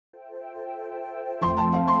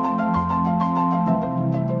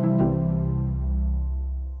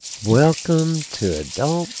Welcome to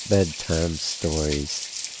Adult Bedtime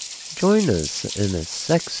Stories. Join us in a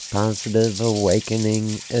sex-positive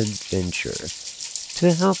awakening adventure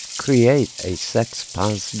to help create a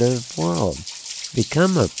sex-positive world.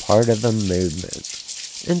 Become a part of a movement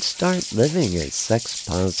and start living a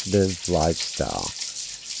sex-positive lifestyle,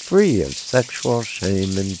 free of sexual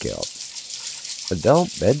shame and guilt.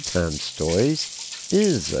 Adult Bedtime Stories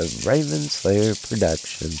is a Raven Slayer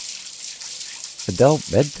production. Adult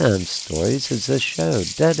Bedtime Stories is a show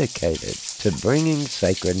dedicated to bringing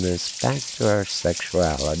sacredness back to our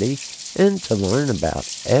sexuality and to learn about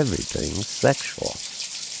everything sexual.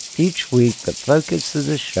 Each week, the focus of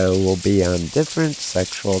the show will be on different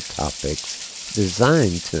sexual topics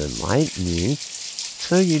designed to enlighten you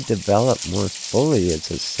so you develop more fully as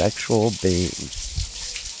a sexual being.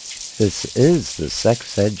 This is the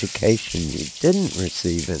sex education you didn't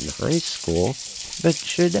receive in high school, but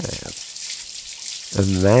should have.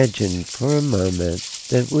 Imagine for a moment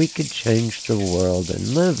that we could change the world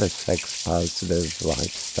and live a sex-positive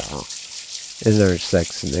lifestyle. In our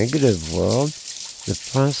sex-negative world, the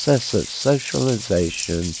process of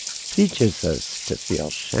socialization teaches us to feel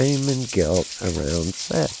shame and guilt around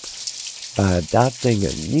sex. By adopting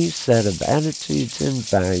a new set of attitudes and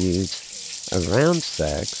values around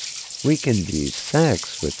sex, we can view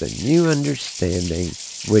sex with a new understanding,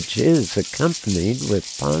 which is accompanied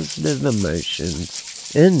with positive emotions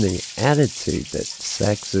and the attitude that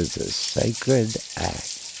sex is a sacred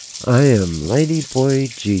act. I am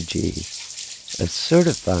Ladyboy Gigi, a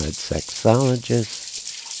certified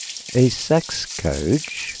sexologist, a sex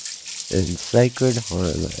coach, and sacred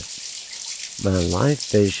harlot. My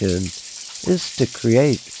life vision is to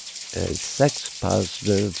create a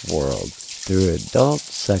sex-positive world through adult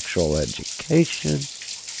sexual education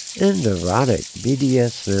and erotic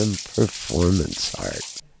BDSM performance art.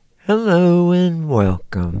 Hello and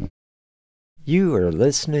welcome. You are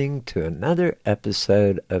listening to another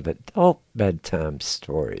episode of Adult Bedtime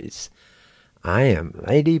Stories. I am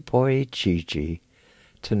Ladyboy Gigi.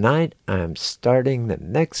 Tonight I am starting the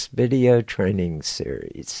next video training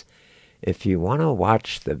series. If you want to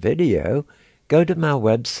watch the video, go to my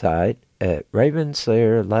website at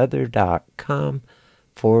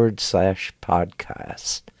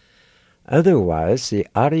ravenslayerleather.com/podcast. Otherwise, the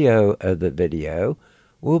audio of the video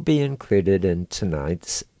will be included in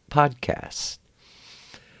tonight's podcast.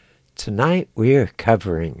 Tonight we are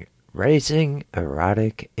covering raising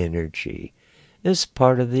erotic energy as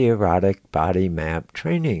part of the Erotic Body Map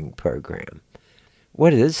training program.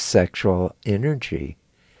 What is sexual energy?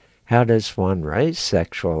 How does one raise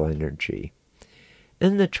sexual energy?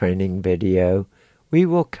 In the training video, we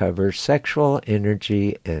will cover sexual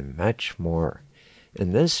energy and much more.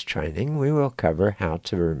 In this training, we will cover how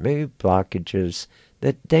to remove blockages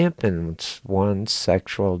that dampens one's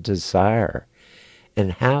sexual desire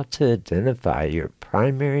and how to identify your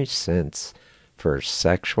primary sense for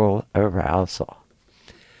sexual arousal.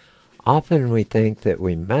 Often we think that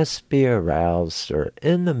we must be aroused or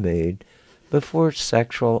in the mood before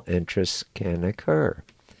sexual interest can occur.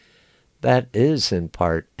 That is in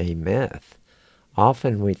part a myth.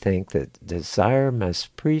 Often we think that desire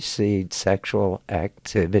must precede sexual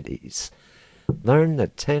activities. Learn the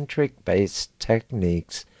tantric-based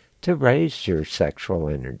techniques to raise your sexual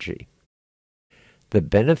energy. The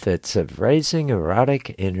benefits of raising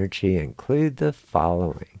erotic energy include the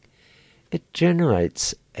following. It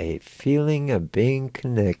generates a feeling of being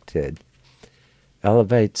connected,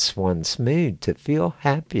 elevates one's mood to feel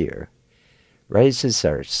happier, raises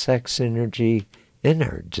our sex energy and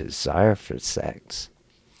our desire for sex,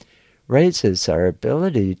 raises our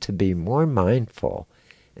ability to be more mindful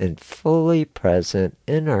and fully present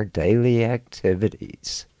in our daily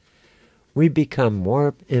activities. We become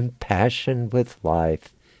more impassioned with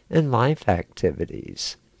life and life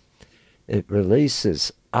activities. It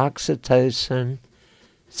releases oxytocin,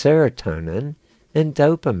 serotonin, and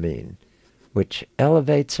dopamine, which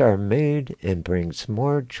elevates our mood and brings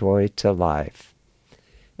more joy to life.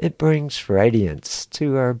 It brings radiance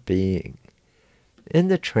to our being. In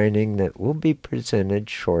the training that will be presented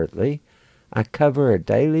shortly, I cover a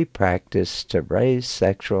daily practice to raise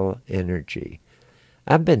sexual energy.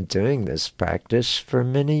 I've been doing this practice for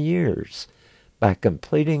many years. By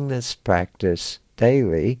completing this practice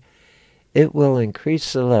daily, it will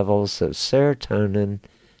increase the levels of serotonin,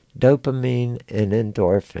 dopamine, and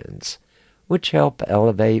endorphins, which help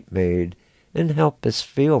elevate mood and help us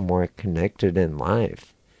feel more connected in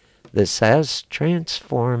life. This has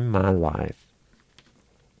transformed my life.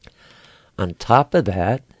 On top of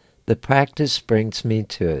that, the practice brings me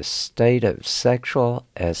to a state of sexual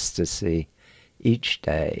ecstasy each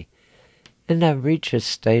day, and I reach a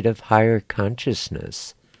state of higher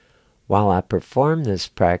consciousness. While I perform this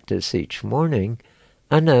practice each morning,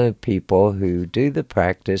 I know people who do the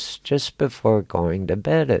practice just before going to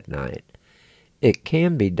bed at night. It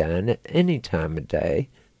can be done at any time of day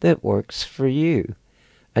that works for you.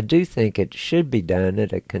 I do think it should be done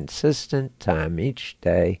at a consistent time each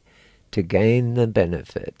day to gain the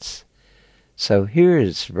benefits. So here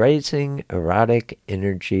is Raising Erotic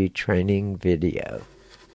Energy Training video.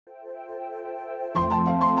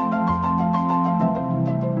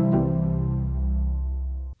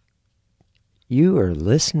 You are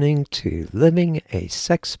listening to Living a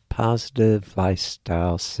Sex-Positive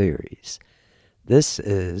Lifestyle series. This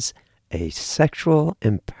is a sexual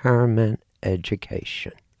empowerment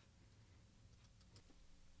education.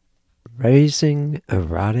 Raising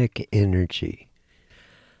Erotic Energy.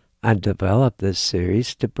 I developed this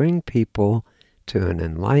series to bring people to an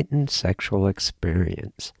enlightened sexual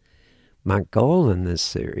experience. My goal in this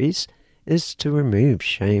series is to remove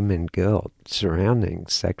shame and guilt surrounding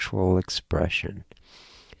sexual expression.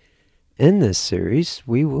 In this series,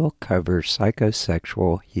 we will cover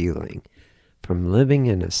psychosexual healing from living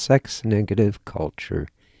in a sex-negative culture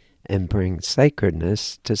and bring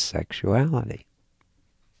sacredness to sexuality.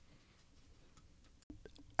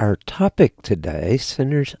 Our topic today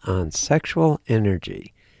centers on sexual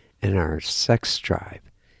energy and our sex drive.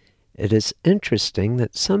 It is interesting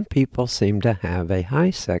that some people seem to have a high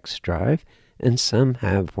sex drive and some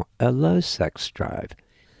have a low sex drive.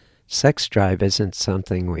 Sex drive isn't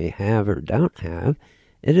something we have or don't have.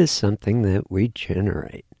 It is something that we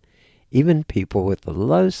generate. Even people with a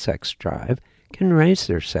low sex drive can raise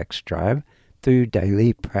their sex drive through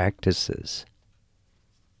daily practices.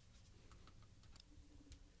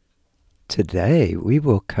 Today we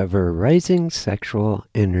will cover raising sexual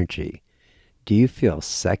energy. Do you feel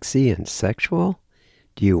sexy and sexual?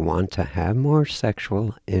 Do you want to have more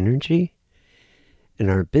sexual energy? In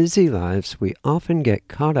our busy lives, we often get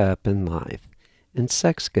caught up in life, and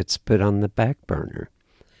sex gets put on the back burner.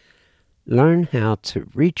 Learn how to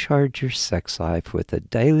recharge your sex life with a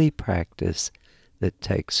daily practice that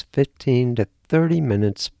takes 15 to 30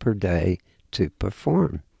 minutes per day to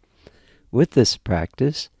perform. With this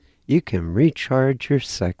practice, you can recharge your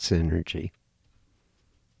sex energy.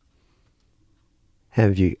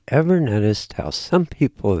 Have you ever noticed how some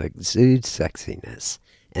people exude sexiness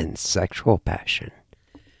and sexual passion?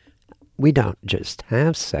 We don't just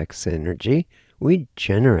have sex energy, we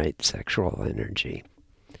generate sexual energy.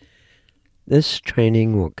 This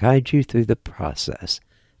training will guide you through the process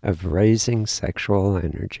of raising sexual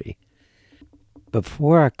energy.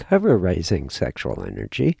 Before I cover raising sexual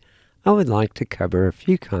energy, I would like to cover a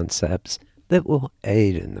few concepts that will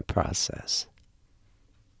aid in the process.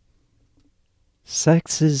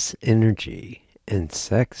 Sex is energy, and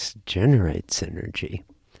sex generates energy.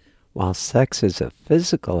 While sex is a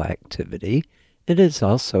physical activity, it is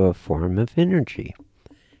also a form of energy.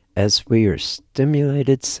 As we are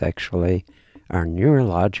stimulated sexually, our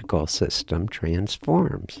neurological system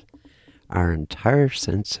transforms. Our entire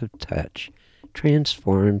sense of touch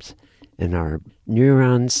transforms, and our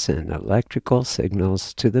neurons send electrical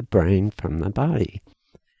signals to the brain from the body.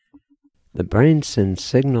 The brain sends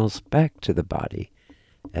signals back to the body.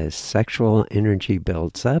 As sexual energy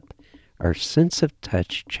builds up, our sense of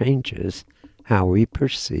touch changes how we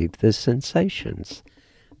perceive the sensations.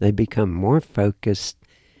 They become more focused,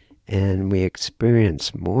 and we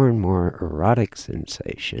experience more and more erotic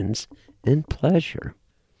sensations and pleasure.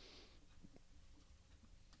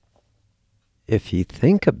 If you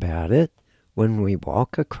think about it, when we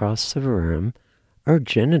walk across the room, our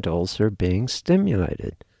genitals are being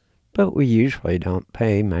stimulated, but we usually don't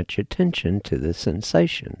pay much attention to the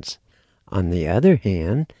sensations. On the other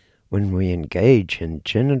hand, when we engage in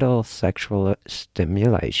genital sexual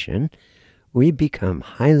stimulation, we become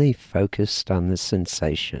highly focused on the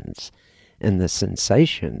sensations, and the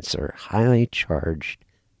sensations are highly charged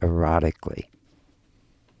erotically.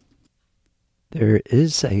 There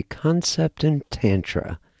is a concept in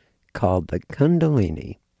Tantra called the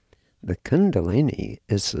Kundalini. The Kundalini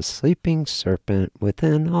is the sleeping serpent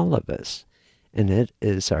within all of us, and it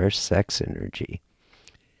is our sex energy.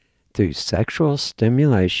 Through sexual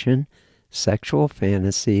stimulation, sexual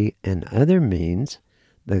fantasy, and other means,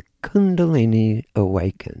 the Kundalini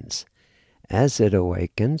awakens. As it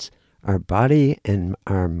awakens, our body and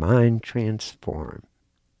our mind transform.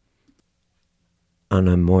 On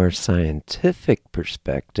a more scientific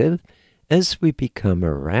perspective, as we become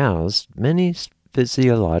aroused, many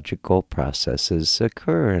physiological processes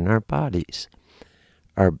occur in our bodies.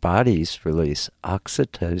 Our bodies release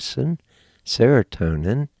oxytocin,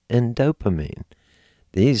 serotonin, and dopamine.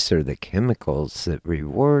 These are the chemicals that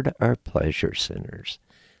reward our pleasure centers.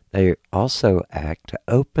 They also act to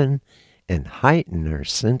open and heighten our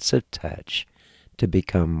sense of touch to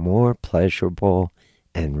become more pleasurable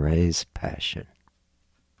and raise passion.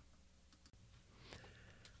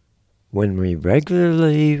 When we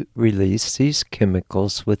regularly release these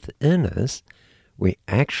chemicals within us, we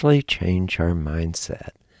actually change our mindset.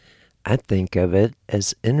 I think of it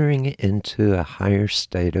as entering into a higher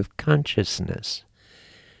state of consciousness.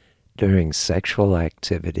 During sexual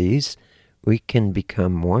activities, we can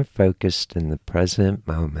become more focused in the present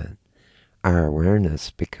moment. Our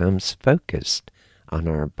awareness becomes focused on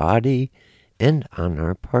our body and on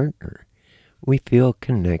our partner. We feel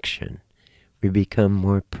connection. We become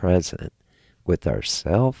more present with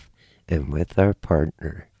ourselves and with our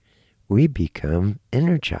partner. We become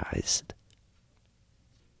energized.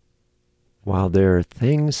 While there are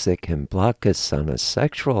things that can block us on a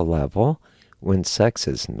sexual level, when sex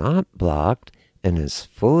is not blocked and is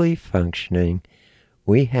fully functioning,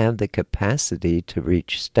 we have the capacity to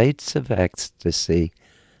reach states of ecstasy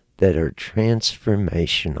that are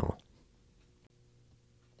transformational.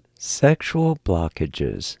 Sexual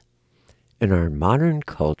blockages. In our modern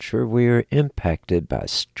culture, we are impacted by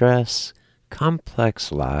stress,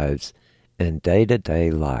 complex lives, and day-to-day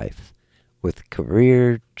life. With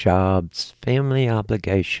career, jobs, family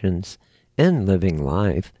obligations, and living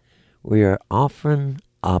life, we are often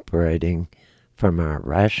operating from our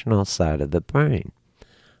rational side of the brain.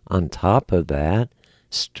 On top of that,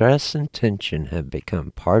 stress and tension have become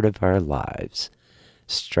part of our lives.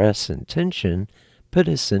 Stress and tension put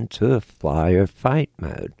us into a fly or fight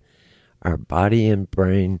mode. Our body and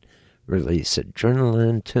brain release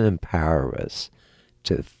adrenaline to empower us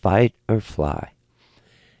to fight or fly.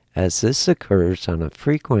 As this occurs on a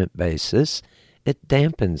frequent basis, it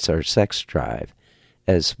dampens our sex drive,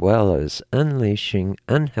 as well as unleashing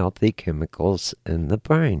unhealthy chemicals in the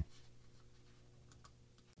brain.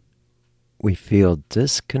 We feel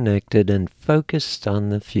disconnected and focused on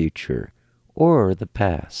the future or the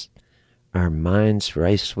past. Our minds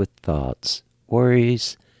race with thoughts,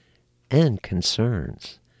 worries, and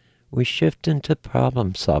concerns. We shift into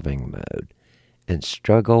problem-solving mode and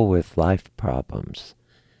struggle with life problems.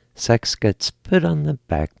 Sex gets put on the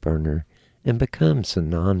back burner and becomes a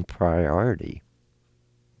non-priority.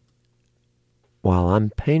 While I'm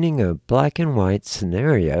painting a black and white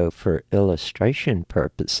scenario for illustration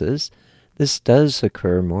purposes, this does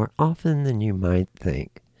occur more often than you might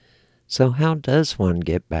think. So how does one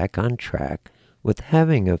get back on track with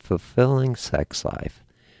having a fulfilling sex life?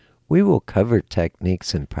 We will cover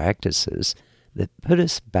techniques and practices that put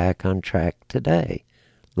us back on track today,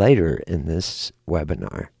 later in this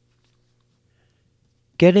webinar.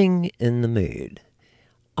 Getting in the mood.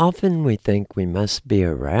 Often we think we must be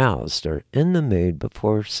aroused or in the mood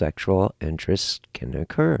before sexual interest can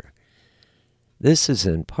occur. This is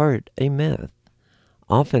in part a myth.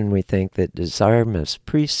 Often we think that desire must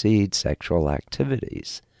precede sexual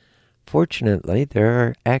activities. Fortunately, there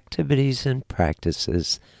are activities and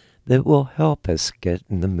practices that will help us get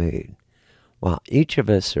in the mood. While each of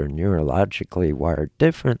us are neurologically wired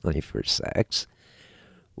differently for sex,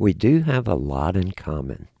 we do have a lot in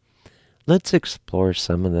common. Let's explore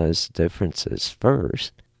some of those differences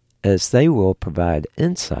first, as they will provide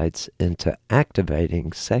insights into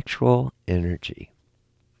activating sexual energy.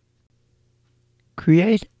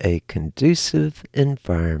 Create a conducive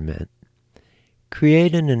environment.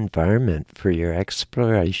 Create an environment for your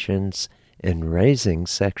explorations and raising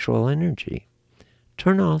sexual energy.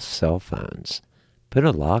 Turn off cell phones. Put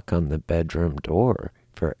a lock on the bedroom door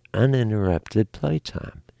for uninterrupted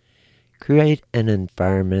playtime. Create an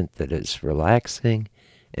environment that is relaxing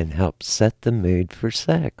and helps set the mood for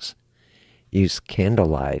sex. Use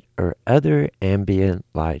candlelight or other ambient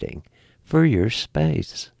lighting for your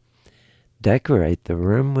space. Decorate the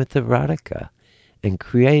room with erotica and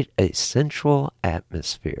create a sensual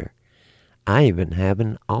atmosphere. I even have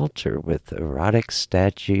an altar with erotic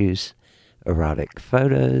statues, erotic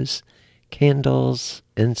photos, candles,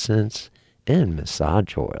 incense, and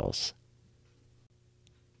massage oils.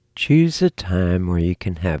 Choose a time where you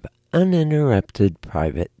can have uninterrupted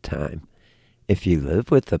private time. If you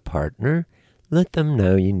live with a partner, let them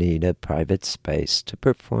know you need a private space to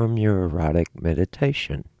perform your erotic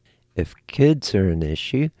meditation. If kids are an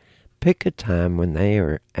issue, pick a time when they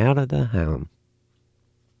are out of the home.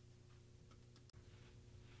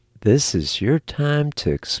 This is your time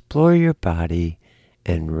to explore your body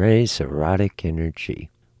and raise erotic energy.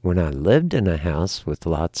 When I lived in a house with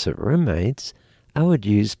lots of roommates, I would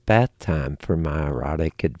use bath time for my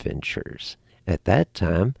erotic adventures. At that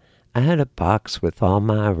time, I had a box with all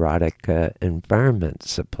my erotica environment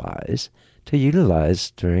supplies to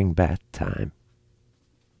utilize during bath time.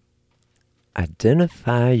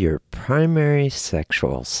 Identify your primary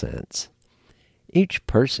sexual sense. Each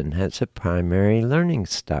person has a primary learning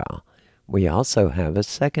style. We also have a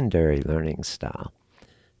secondary learning style.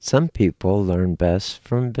 Some people learn best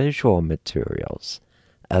from visual materials.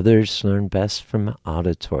 Others learn best from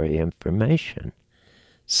auditory information.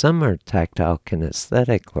 Some are tactile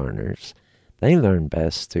kinesthetic learners. They learn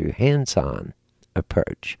best through hands-on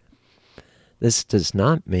approach. This does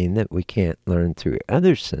not mean that we can't learn through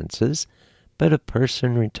other senses, but a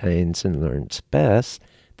person retains and learns best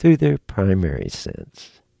through their primary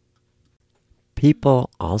sense. People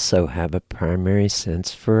also have a primary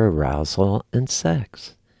sense for arousal and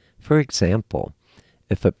sex. For example,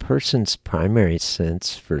 if a person's primary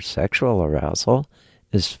sense for sexual arousal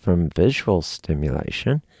is from visual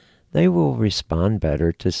stimulation, they will respond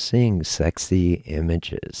better to seeing sexy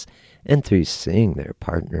images and through seeing their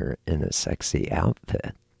partner in a sexy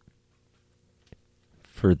outfit.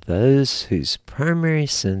 For those whose primary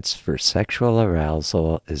sense for sexual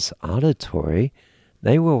arousal is auditory,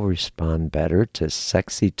 they will respond better to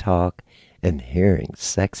sexy talk and hearing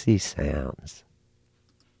sexy sounds.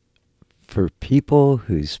 For people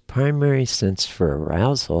whose primary sense for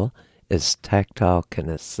arousal is tactile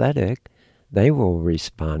kinesthetic, they will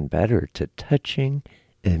respond better to touching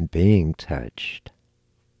and being touched.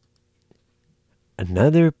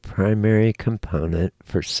 Another primary component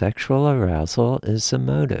for sexual arousal is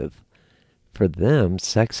emotive. For them,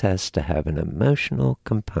 sex has to have an emotional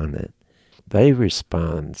component. They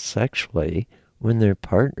respond sexually when their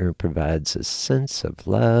partner provides a sense of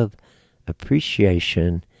love,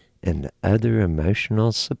 appreciation, and other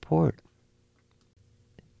emotional support.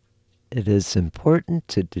 It is important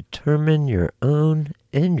to determine your own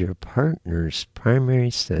and your partner's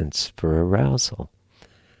primary sense for arousal.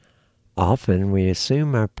 Often we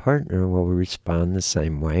assume our partner will respond the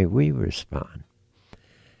same way we respond.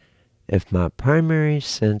 If my primary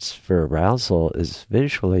sense for arousal is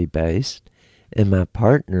visually based and my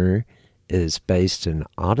partner is based in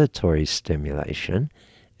auditory stimulation,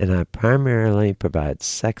 and I primarily provide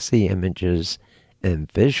sexy images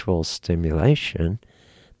and visual stimulation,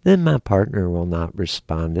 then my partner will not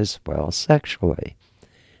respond as well sexually.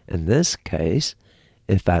 In this case,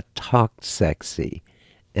 if I talked sexy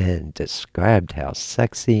and described how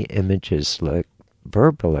sexy images look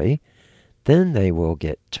verbally, then they will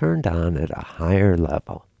get turned on at a higher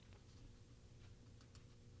level.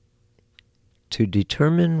 To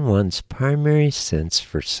determine one's primary sense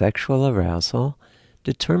for sexual arousal,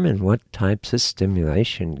 determine what types of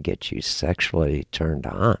stimulation get you sexually turned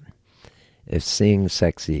on. If seeing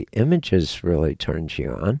sexy images really turns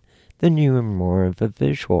you on, then you are more of a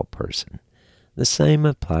visual person. The same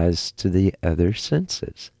applies to the other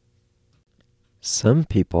senses. Some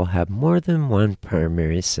people have more than one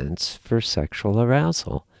primary sense for sexual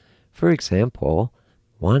arousal. For example,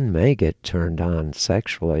 one may get turned on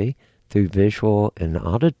sexually through visual and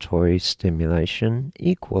auditory stimulation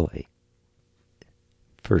equally.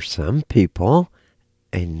 For some people,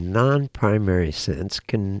 a non-primary sense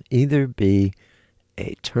can either be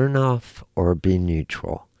a turn-off or be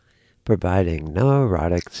neutral, providing no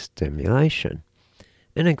erotic stimulation.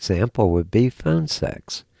 An example would be phone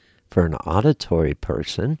sex. For an auditory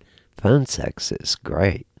person, phone sex is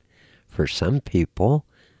great. For some people,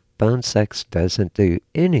 phone sex doesn't do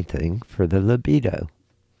anything for the libido.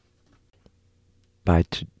 By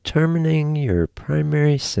determining your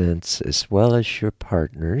primary sense as well as your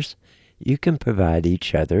partner's, you can provide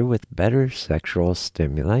each other with better sexual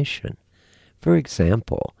stimulation. For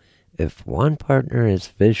example, if one partner is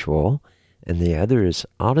visual and the other is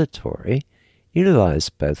auditory, utilize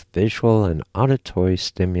both visual and auditory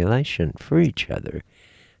stimulation for each other.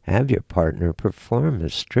 Have your partner perform a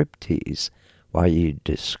striptease while you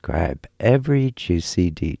describe every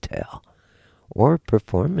juicy detail, or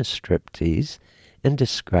perform a striptease and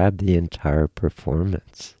describe the entire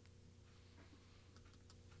performance.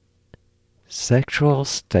 Sexual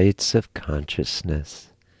states of consciousness.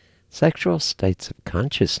 Sexual states of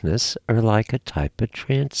consciousness are like a type of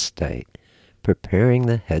trance state. Preparing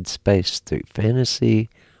the headspace through fantasy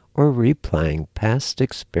or replaying past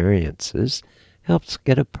experiences helps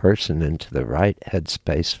get a person into the right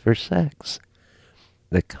headspace for sex.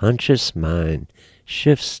 The conscious mind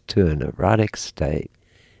shifts to an erotic state,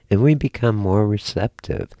 and we become more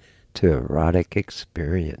receptive to erotic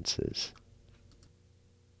experiences.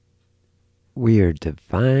 We are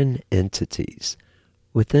divine entities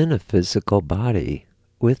within a physical body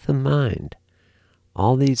with a mind.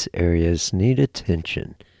 All these areas need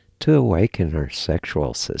attention To awaken our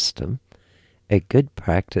sexual system, a good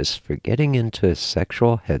practice for getting into a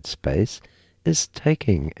sexual headspace is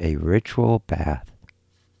taking a ritual bath.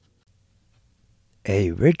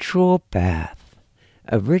 A ritual bath.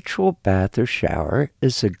 A ritual bath or shower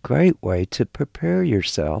is a great way to prepare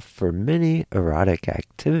yourself for many erotic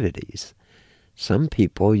activities. Some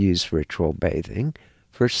people use ritual bathing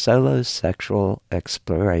for solo sexual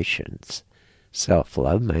explorations,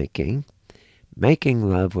 self-love-making, making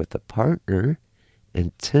love with a partner,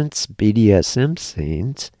 intense BDSM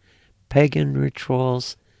scenes, pagan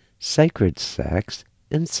rituals, sacred sex,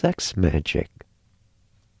 and sex magic.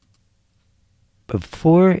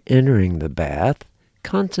 Before entering the bath,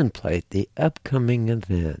 contemplate the upcoming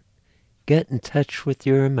event. Get in touch with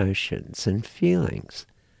your emotions and feelings.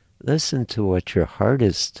 Listen to what your heart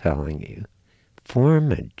is telling you.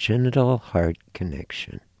 Form a genital-heart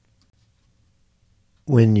connection.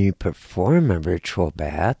 When you perform a ritual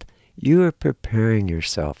bath, you are preparing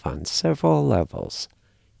yourself on several levels.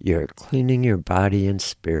 You're cleaning your body and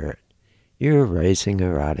spirit. You're raising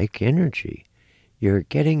erotic energy. You're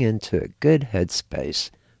getting into a good headspace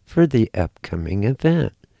for the upcoming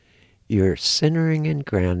event. You're centering and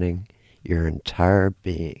grounding your entire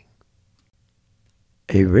being.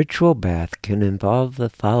 A ritual bath can involve the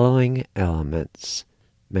following elements: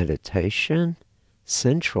 meditation,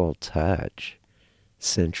 sensual touch,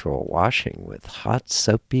 sensual washing with hot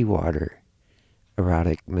soapy water,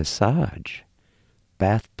 erotic massage,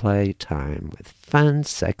 bath play time with fun,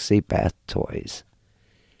 sexy bath toys,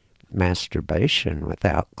 masturbation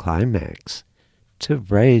without climax to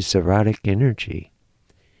raise erotic energy,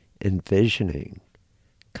 envisioning,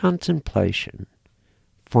 contemplation,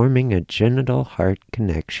 forming a genital-heart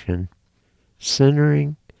connection,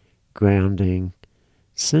 centering, grounding,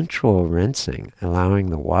 sensual rinsing,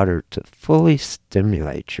 allowing the water to fully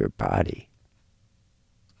stimulate your body.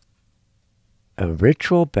 A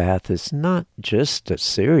ritual bath is not just a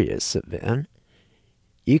serious event.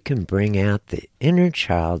 You can bring out the inner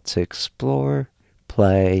child to explore,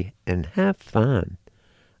 play, and have fun.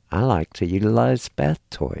 I like to utilize bath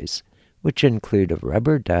toys, which include a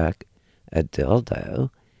rubber duck, a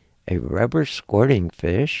dildo, a rubber squirting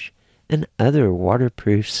fish, and other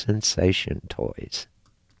waterproof sensation toys.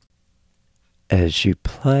 As you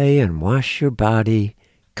play and wash your body,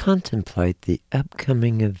 contemplate the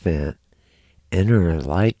upcoming event. Enter a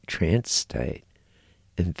light trance state.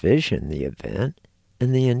 Envision the event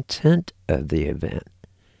and the intent of the event.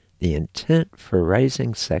 The intent for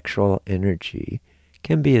raising sexual energy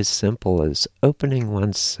can be as simple as opening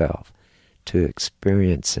oneself to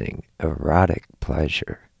experiencing erotic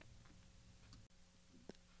pleasure.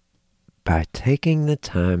 By taking the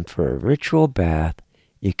time for a ritual bath,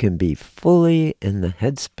 you can be fully in the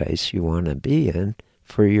headspace you want to be in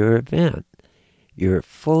for your event. You're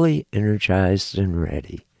fully energized and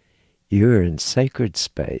ready. You're in sacred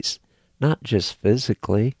space, not just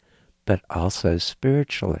physically, but also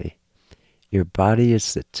spiritually. Your body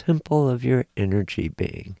is the temple of your energy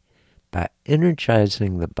being. By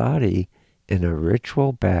energizing the body in a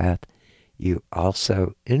ritual bath, you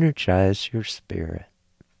also energize your spirit.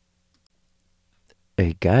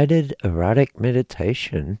 A guided erotic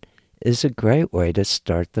meditation is a great way to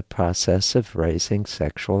start the process of raising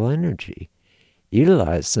sexual energy.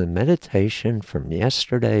 Utilize the meditation from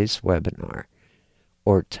yesterday's webinar,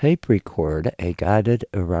 or tape record a guided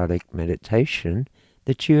erotic meditation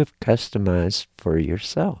that you have customized for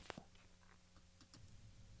yourself.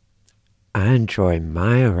 I enjoy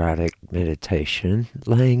my erotic meditation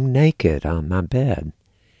laying naked on my bed.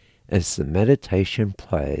 As the meditation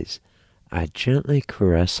plays, I gently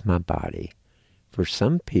caress my body. For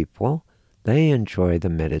some people, they enjoy the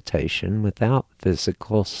meditation without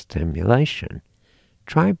physical stimulation.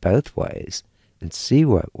 Try both ways and see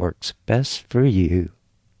what works best for you.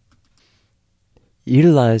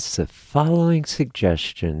 Utilize the following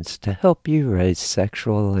suggestions to help you raise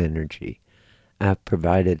sexual energy. I've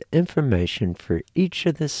provided information for each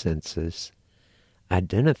of the senses.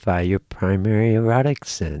 Identify your primary erotic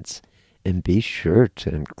sense and be sure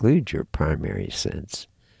to include your primary sense.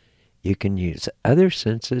 You can use other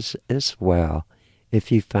senses as well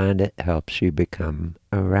if you find it helps you become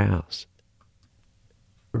aroused.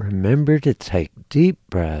 Remember to take deep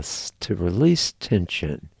breaths to release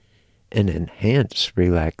tension and enhance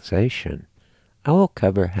relaxation. I will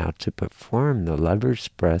cover how to perform the lover's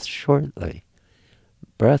breath shortly.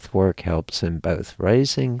 Breath work helps in both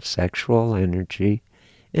raising sexual energy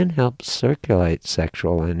and helps circulate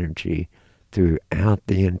sexual energy throughout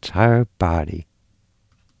the entire body.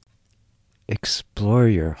 Explore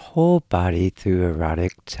your whole body through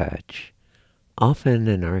erotic touch. Often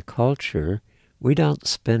in our culture, we don't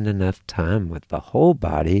spend enough time with the whole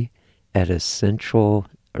body at a sensual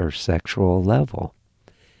or sexual level.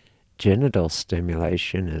 Genital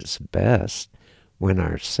stimulation is best when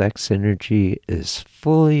our sex energy is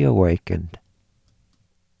fully awakened.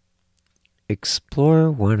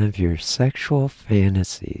 Explore one of your sexual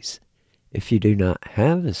fantasies. If you do not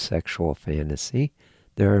have a sexual fantasy,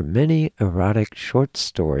 there are many erotic short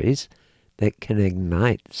stories that can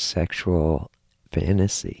ignite sexual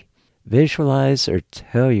fantasy. Visualize or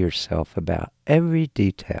tell yourself about every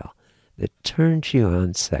detail that turns you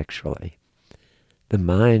on sexually. The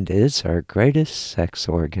mind is our greatest sex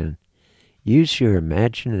organ. Use your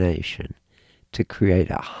imagination to create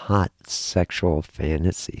a hot sexual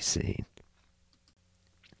fantasy scene.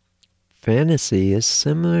 Fantasy is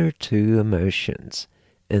similar to emotions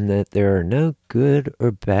in that there are no good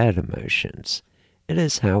or bad emotions. It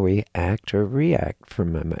is how we act or react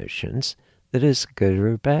from emotions that is good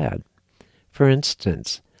or bad. For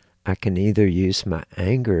instance, I can either use my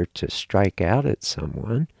anger to strike out at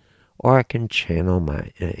someone, or I can channel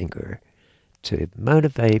my anger to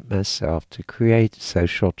motivate myself to create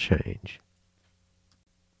social change.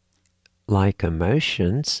 Like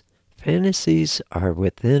emotions, fantasies are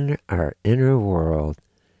within our inner world.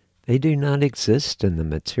 They do not exist in the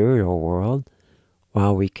material world.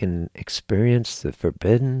 While we can experience the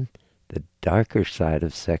forbidden, the darker side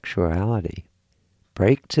of sexuality,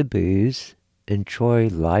 break taboos, enjoy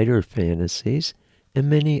lighter fantasies, and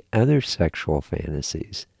many other sexual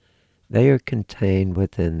fantasies. They are contained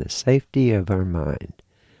within the safety of our mind.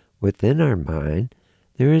 Within our mind,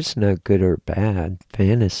 there is no good or bad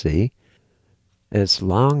fantasy, as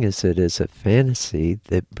long as it is a fantasy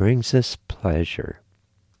that brings us pleasure.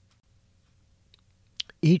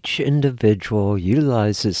 Each individual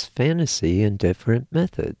utilizes fantasy in different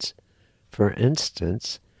methods. For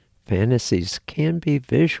instance, fantasies can be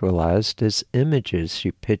visualized as images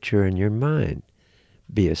you picture in your mind.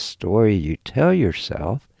 Be a story you tell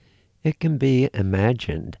yourself. It can be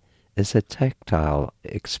imagined as a tactile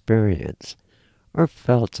experience or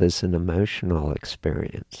felt as an emotional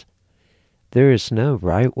experience. There is no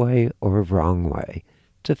right way or wrong way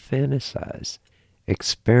to fantasize.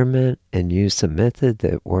 Experiment and use the method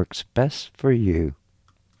that works best for you.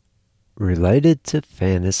 Related to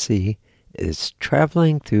fantasy is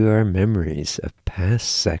traveling through our memories of past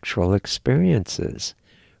sexual experiences.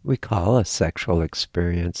 We call a sexual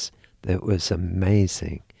experience that was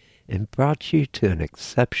amazing and brought you to an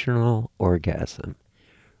exceptional orgasm.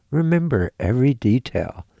 Remember every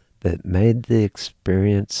detail that made the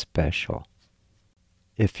experience special.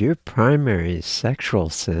 If your primary sexual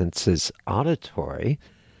sense is auditory,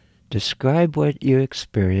 describe what you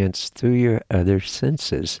experience through your other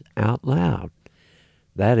senses out loud.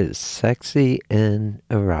 That is sexy and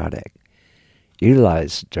erotic.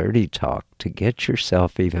 Utilize dirty talk to get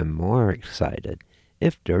yourself even more excited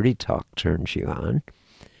if dirty talk turns you on.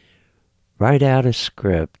 Write out a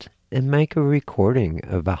script and make a recording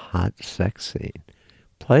of a hot sex scene.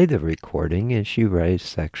 Play the recording as you raise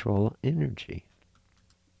sexual energy.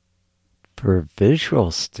 For visual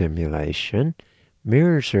stimulation,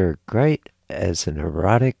 mirrors are great as an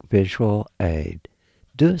erotic visual aid.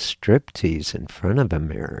 Do a striptease in front of a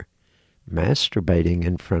mirror. Masturbating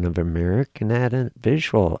in front of a mirror can add a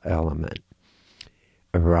visual element.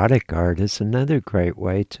 Erotic art is another great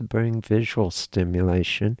way to bring visual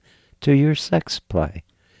stimulation to your sex play.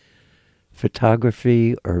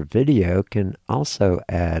 Photography or video can also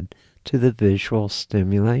add to the visual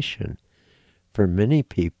stimulation. For many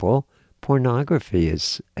people, pornography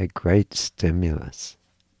is a great stimulus.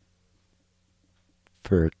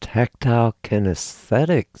 For tactile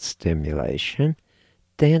kinesthetic stimulation,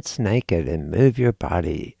 dance naked and move your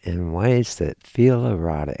body in ways that feel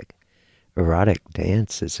erotic. Erotic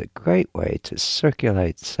dance is a great way to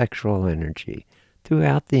circulate sexual energy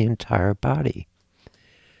throughout the entire body.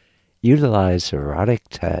 Utilize erotic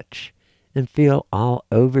touch and feel all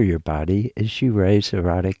over your body as you raise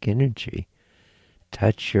erotic energy.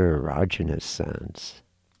 Touch your erogenous zones.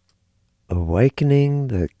 Awakening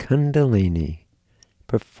the Kundalini.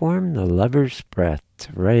 Perform the lover's breath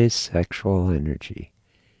to raise sexual energy.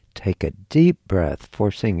 Take a deep breath,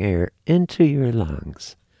 forcing air into your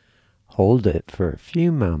lungs. Hold it for a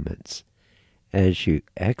few moments. As you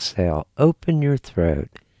exhale, open your throat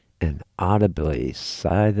and audibly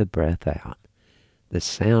sigh the breath out. The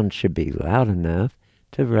sound should be loud enough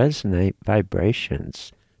to resonate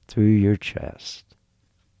vibrations through your chest.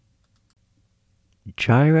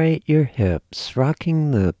 Gyrate your hips,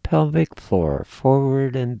 rocking the pelvic floor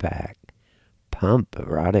forward and back. Pump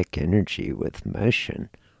erotic energy with motion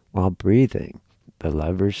while breathing the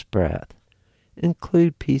lover's breath.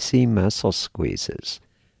 include PC muscle squeezes,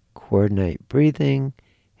 coordinate breathing,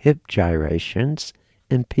 hip gyrations,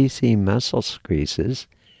 and PC muscle squeezes,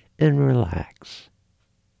 and relax.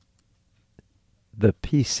 The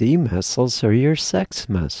PC muscles are your sex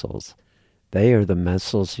muscles. They are the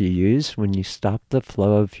muscles you use when you stop the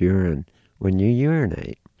flow of urine when you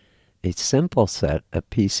urinate. A simple set of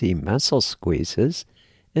PC muscle squeezes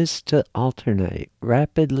is to alternate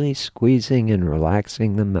rapidly squeezing and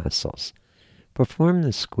relaxing the muscles. Perform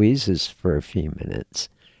the squeezes for a few minutes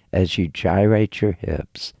as you gyrate your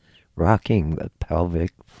hips, rocking the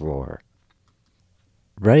pelvic floor.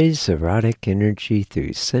 Raise erotic energy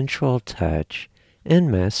through sensual touch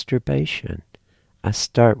and masturbation. I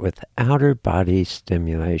start with outer body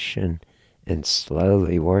stimulation and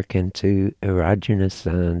slowly work into erogenous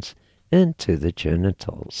zones and to the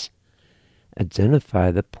genitals.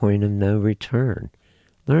 Identify the point of no return.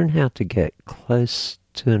 Learn how to get close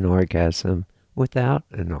to an orgasm without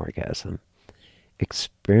an orgasm.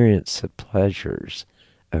 Experience the pleasures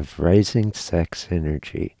of raising sex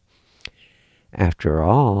energy. After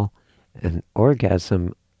all, an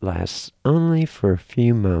orgasm lasts only for a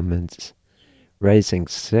few moments. Raising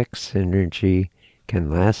sex energy can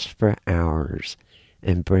last for hours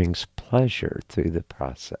and brings pleasure through the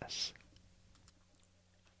process.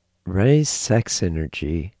 Raise sex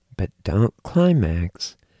energy, but don't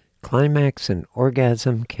climax. Climax and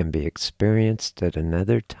orgasm can be experienced at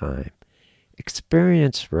another time.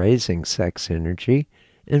 Experience raising sex energy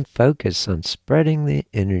and focus on spreading the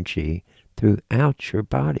energy throughout your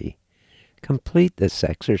body. Complete this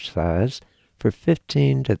exercise for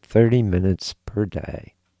 15 to 30 minutes per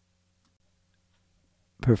day.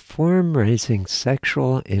 Perform raising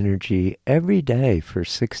sexual energy every day for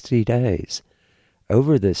 60 days.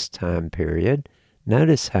 Over this time period,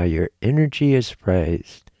 notice how your energy is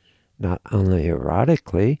raised, not only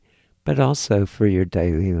erotically, but also for your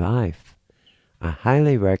daily life. I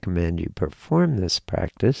highly recommend you perform this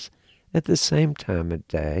practice at the same time of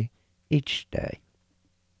day each day.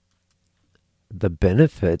 The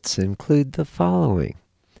benefits include the following.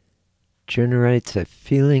 Generates a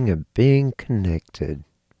feeling of being connected.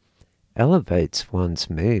 Elevates one's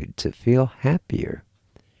mood to feel happier.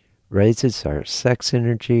 Raises our sex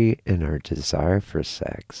energy and our desire for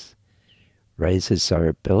sex. Raises our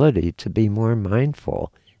ability to be more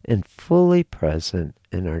mindful and fully present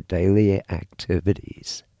in our daily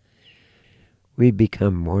activities. We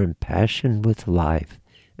become more impassioned with life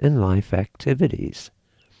and life activities.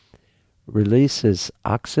 Releases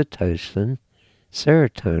oxytocin,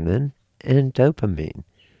 serotonin, and dopamine,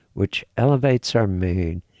 which elevates our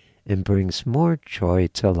mood and brings more joy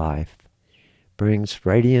to life. Brings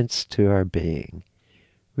radiance to our being,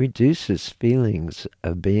 reduces feelings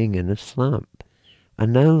of being in a slump. I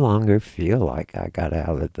no longer feel like I got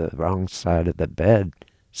out of the wrong side of the bed,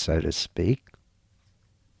 so to speak.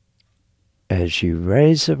 As you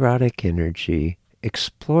raise erotic energy,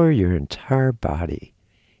 explore your entire body.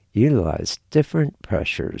 Utilize different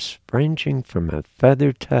pressures ranging from a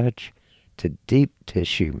feather touch to deep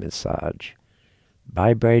tissue massage.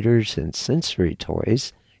 Vibrators and sensory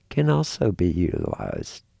toys can also be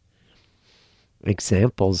utilized.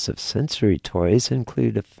 Examples of sensory toys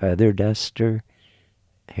include a feather duster,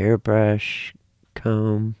 hairbrush,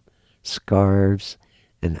 comb, scarves,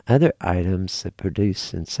 and other items that produce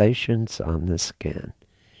sensations on the skin.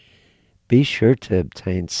 Be sure to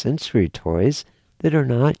obtain sensory toys that are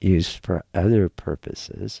not used for other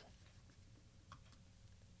purposes.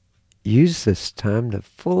 Use this time to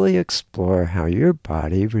fully explore how your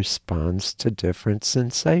body responds to different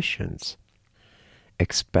sensations,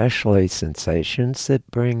 especially sensations that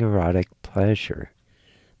bring erotic pleasure.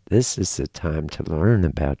 This is the time to learn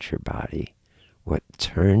about your body, what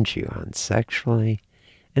turns you on sexually,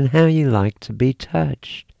 and how you like to be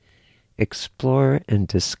touched. Explore and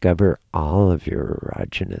discover all of your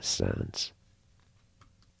erogenous zones.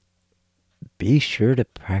 Be sure to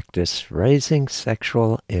practice raising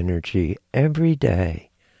sexual energy every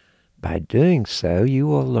day. By doing so, you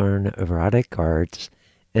will learn erotic arts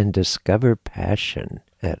and discover passion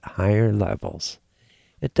at higher levels.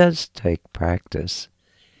 It does take practice.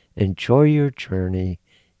 Enjoy your journey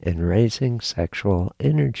in raising sexual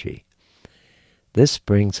energy. This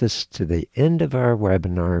brings us to the end of our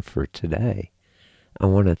webinar for today. I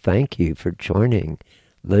want to thank you for joining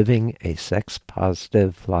Living a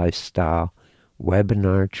Sex-Positive Lifestyle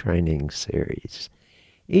webinar training series.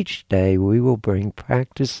 Each day we will bring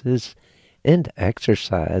practices and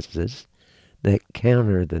exercises that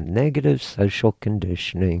counter the negative social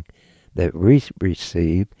conditioning that we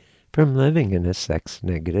receive from living in a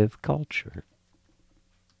sex-negative culture.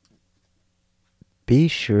 be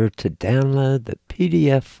sure to download the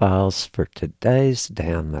PDF files for today's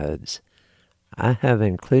downloads. I have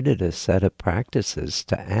included a set of practices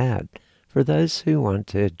to add for those who want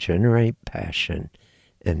to generate passion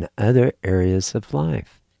in other areas of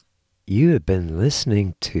life. You have been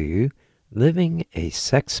listening to Living a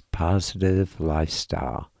Sex-Positive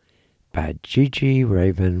Lifestyle by Gigi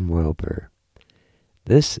Raven Wilbur.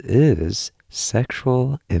 This is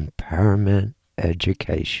Sexual Empowerment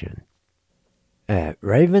Education. At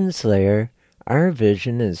Raven's Lair, our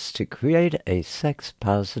vision is to create a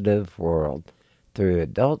sex-positive world through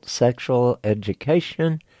adult sexual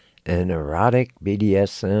education and erotic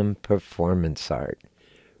BDSM performance art.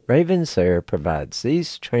 Raven's Lair provides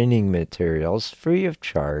these training materials free of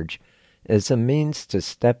charge as a means to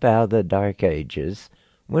step out of the dark ages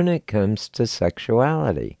when it comes to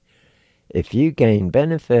sexuality. If you gain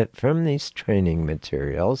benefit from these training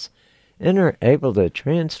materials and are able to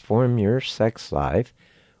transform your sex life,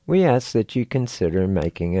 we ask that you consider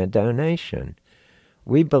making a donation.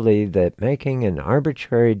 We believe that making an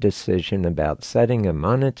arbitrary decision about setting a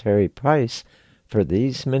monetary price for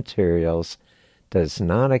these materials does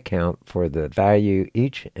not account for the value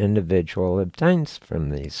each individual obtains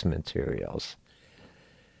from these materials.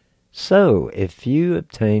 So, if you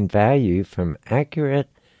obtain value from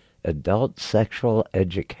accurate adult sexual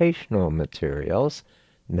educational materials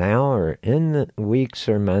now or in the weeks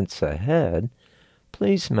or months ahead,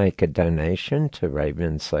 please make a donation to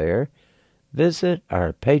Raven's Lair. Visit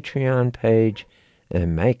our Patreon page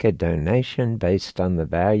and make a donation based on the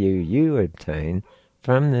value you obtain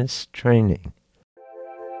from this training.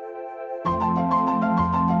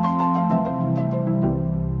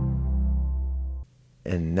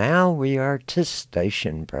 And now we are to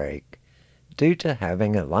station break. Due to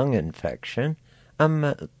having a lung infection,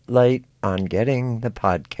 I'm late on getting the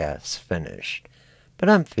podcast finished, but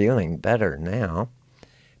I'm feeling better now.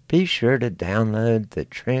 Be sure to download the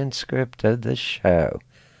transcript of the show,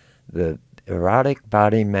 the Erotic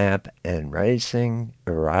Body Map and Raising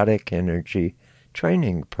Erotic Energy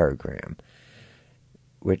training program,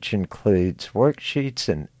 which includes worksheets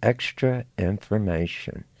and extra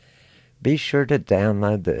information. Be sure to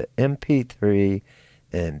download the MP3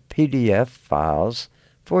 and PDF files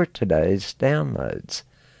for today's downloads.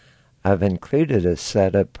 I've included a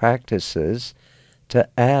set of practices to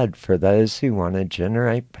add for those who want to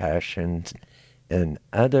generate passions in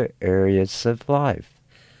other areas of life.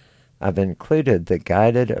 I've included the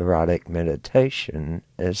guided erotic meditation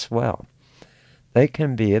as well. They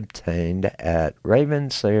can be obtained at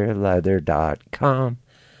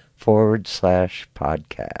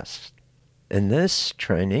ravenslayerleather.com/podcast. In this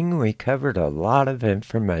training, we covered a lot of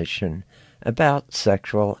information about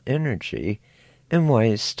sexual energy and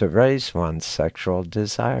ways to raise one's sexual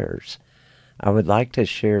desires. I would like to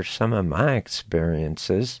share some of my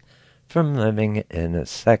experiences from living in a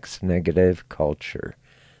sex-negative culture.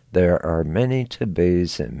 There are many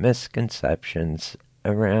taboos and misconceptions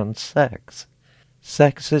around sex.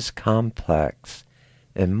 Sex is complex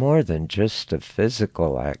and more than just a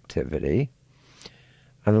physical activity.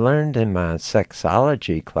 I learned in my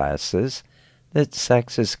sexology classes that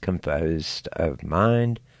sex is composed of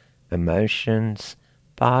mind, emotions,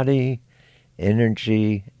 body,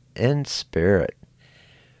 energy, and spirit.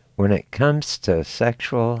 When it comes to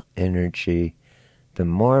sexual energy, the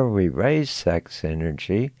more we raise sex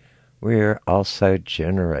energy, we are also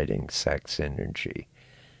generating sex energy.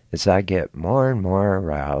 As I get more and more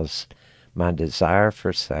aroused, my desire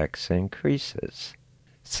for sex increases.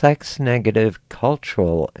 Sex-negative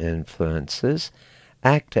cultural influences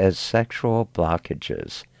act as sexual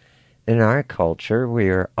blockages. In our culture, we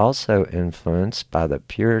are also influenced by the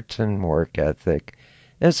Puritan work ethic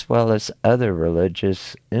as well as other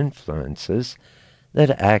religious influences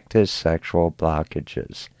that act as sexual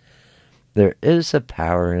blockages. There is a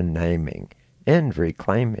power in naming and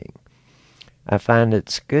reclaiming. I find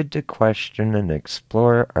it's good to question and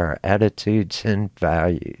explore our attitudes and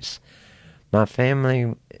values. My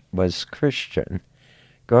family was Christian.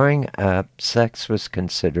 Growing up, sex was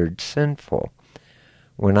considered sinful.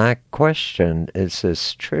 When I questioned, is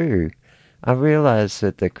this true, I realized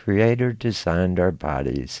that the Creator designed our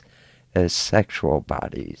bodies as sexual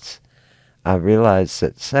bodies. I realized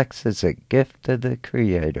that sex is a gift of the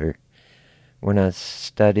Creator. When I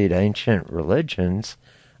studied ancient religions,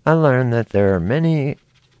 I learned that there are many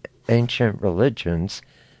ancient religions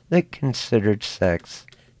that considered sex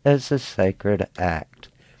as a sacred act.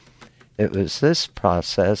 It was this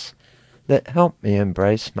process that helped me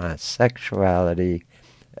embrace my sexuality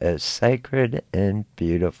as sacred and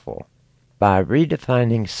beautiful. By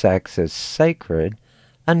redefining sex as sacred,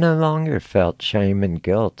 I no longer felt shame and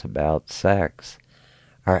guilt about sex.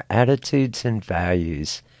 Our attitudes and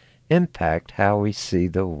values impact how we see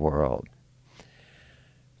the world.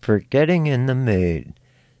 For getting in the mood,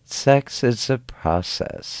 sex is a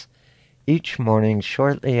process. Each morning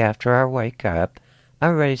shortly after I wake up, I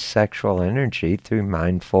raise sexual energy through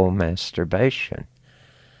mindful masturbation.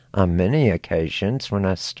 On many occasions, when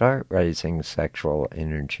I start raising sexual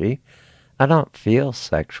energy, I don't feel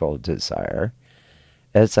sexual desire.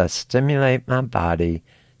 As I stimulate my body,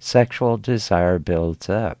 sexual desire builds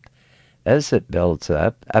up. As it builds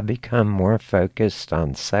up, I become more focused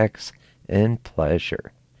on sex and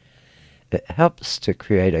pleasure. It helps to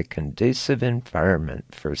create a conducive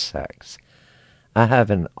environment for sex. I have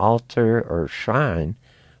an altar or shrine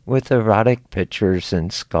with erotic pictures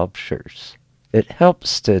and sculptures. It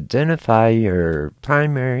helps to identify your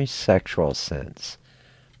primary sexual sense.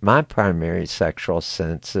 My primary sexual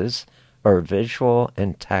senses are visual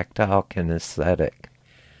and tactile kinesthetic.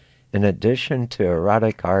 In addition to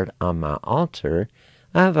erotic art on my altar,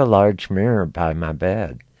 I have a large mirror by my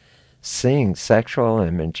bed. Seeing sexual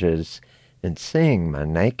images and seeing my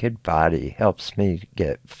naked body helps me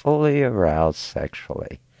get fully aroused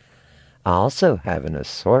sexually. I also have an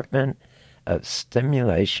assortment of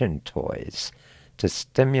stimulation toys to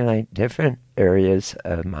stimulate different areas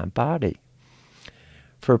of my body.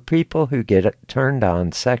 For people who get turned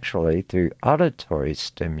on sexually through auditory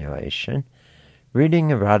stimulation,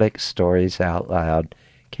 reading erotic stories out loud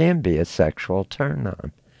can be a sexual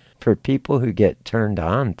turn-on. For people who get turned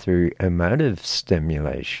on through emotive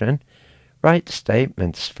stimulation, write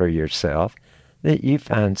statements for yourself that you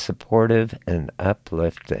find supportive and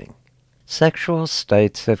uplifting. Sexual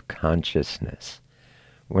states of consciousness.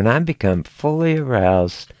 When I become fully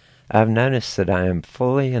aroused, I've noticed that I am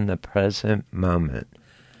fully in the present moment.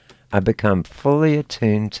 I become fully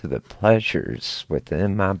attuned to the pleasures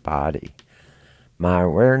within my body. My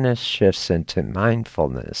awareness shifts into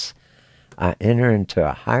mindfulness. I enter into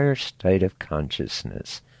a higher state of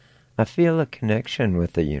consciousness. I feel a connection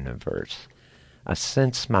with the universe. I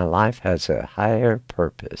sense my life has a higher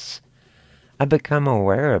purpose. I become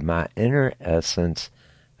aware of my inner essence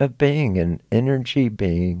of being an energy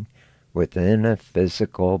being within a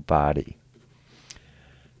physical body.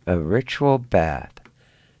 A ritual bath.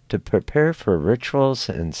 To prepare for rituals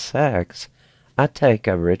and sex, I take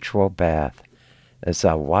a ritual bath. As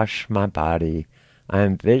I wash my body, I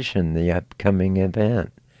envision the upcoming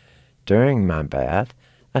event. During my bath,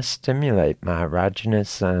 I stimulate my erogenous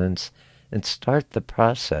zones and start the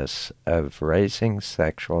process of raising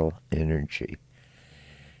sexual energy.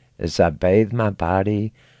 As I bathe my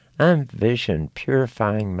body, I envision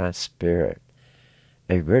purifying my spirit.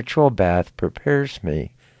 A ritual bath prepares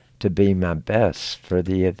me to be my best for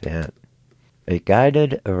the event. A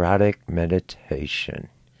guided erotic meditation.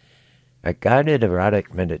 A guided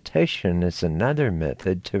erotic meditation is another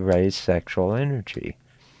method to raise sexual energy.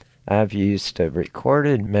 I've used a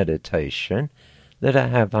recorded meditation that I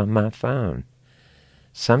have on my phone.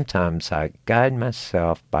 Sometimes I guide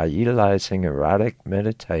myself by utilizing erotic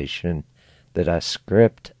meditation that I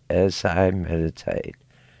script as I meditate.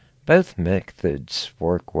 Both methods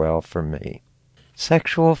work well for me.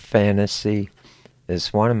 Sexual fantasy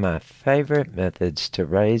is one of my favorite methods to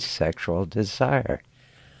raise sexual desire.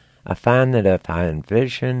 I find that if I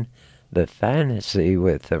envision the fantasy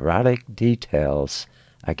with erotic details,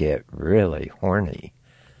 I get really horny.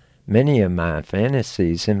 Many of my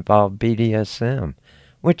fantasies involve BDSM,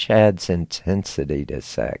 which adds intensity to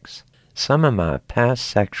sex. Some of my past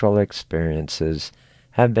sexual experiences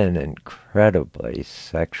have been incredibly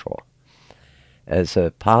sexual. As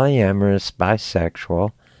a polyamorous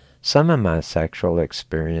bisexual, some of my sexual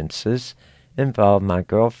experiences involve my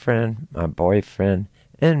girlfriend, my boyfriend,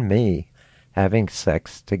 and me having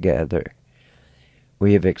sex together.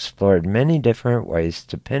 We have explored many different ways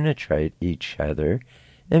to penetrate each other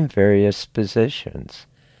in various positions.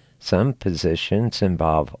 Some positions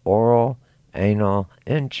involve oral, anal,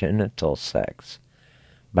 and genital sex.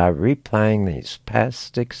 By replaying these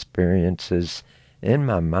past experiences in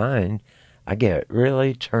my mind, I get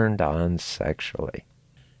really turned on sexually.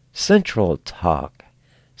 Sensual talk.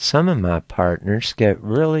 Some of my partners get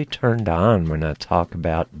really turned on when I talk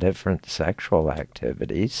about different sexual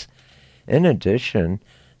activities. In addition,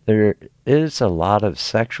 there is a lot of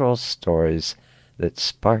sexual stories that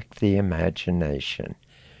spark the imagination.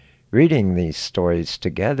 Reading these stories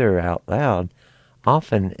together out loud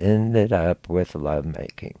often ended up with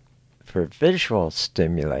lovemaking. For visual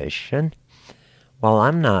stimulation, while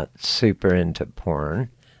I'm not super into porn,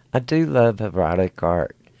 I do love erotic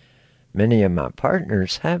art. Many of my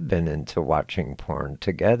partners have been into watching porn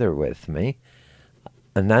together with me.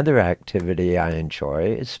 Another activity I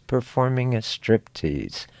enjoy is performing a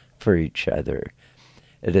striptease for each other.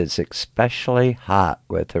 It is especially hot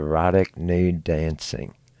with erotic nude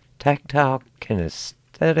dancing. Tactile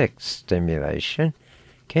kinesthetic stimulation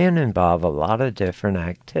can involve a lot of different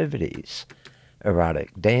activities.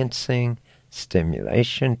 Erotic dancing,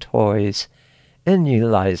 stimulation toys, and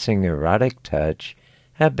utilizing erotic touch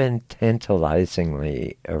have been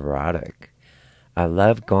tantalizingly erotic. I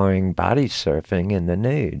love going body surfing in the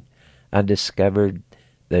nude. I discovered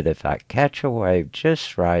that if I catch a wave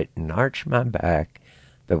just right and arch my back,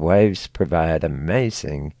 the waves provide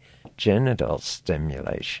amazing genital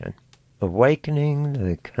stimulation. Awakening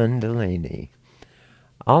the Kundalini.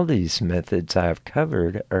 All these methods I have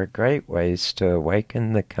covered are great ways to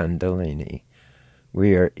awaken the Kundalini.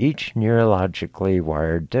 We are each neurologically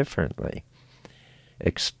wired differently.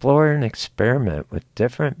 Explore and experiment with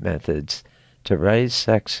different methods to raise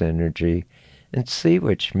sex energy and see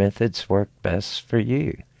which methods work best for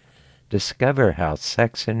you. Discover how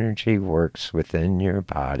sex energy works within your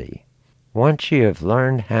body. Once you have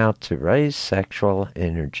learned how to raise sexual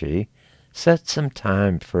energy, set some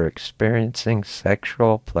time for experiencing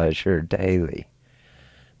sexual pleasure daily.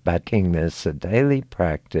 By making this a daily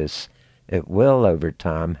practice, it will over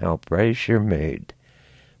time help raise your mood.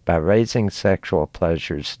 By raising sexual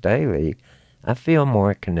pleasures daily, I feel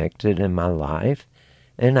more connected in my life,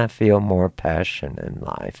 and I feel more passion in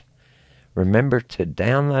life. Remember to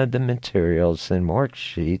download the materials and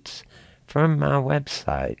worksheets from my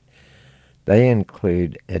website. They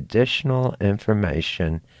include additional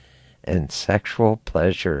information and sexual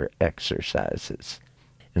pleasure exercises.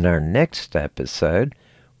 In our next episode,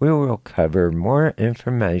 we will cover more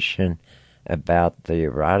information about the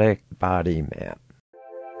erotic body map.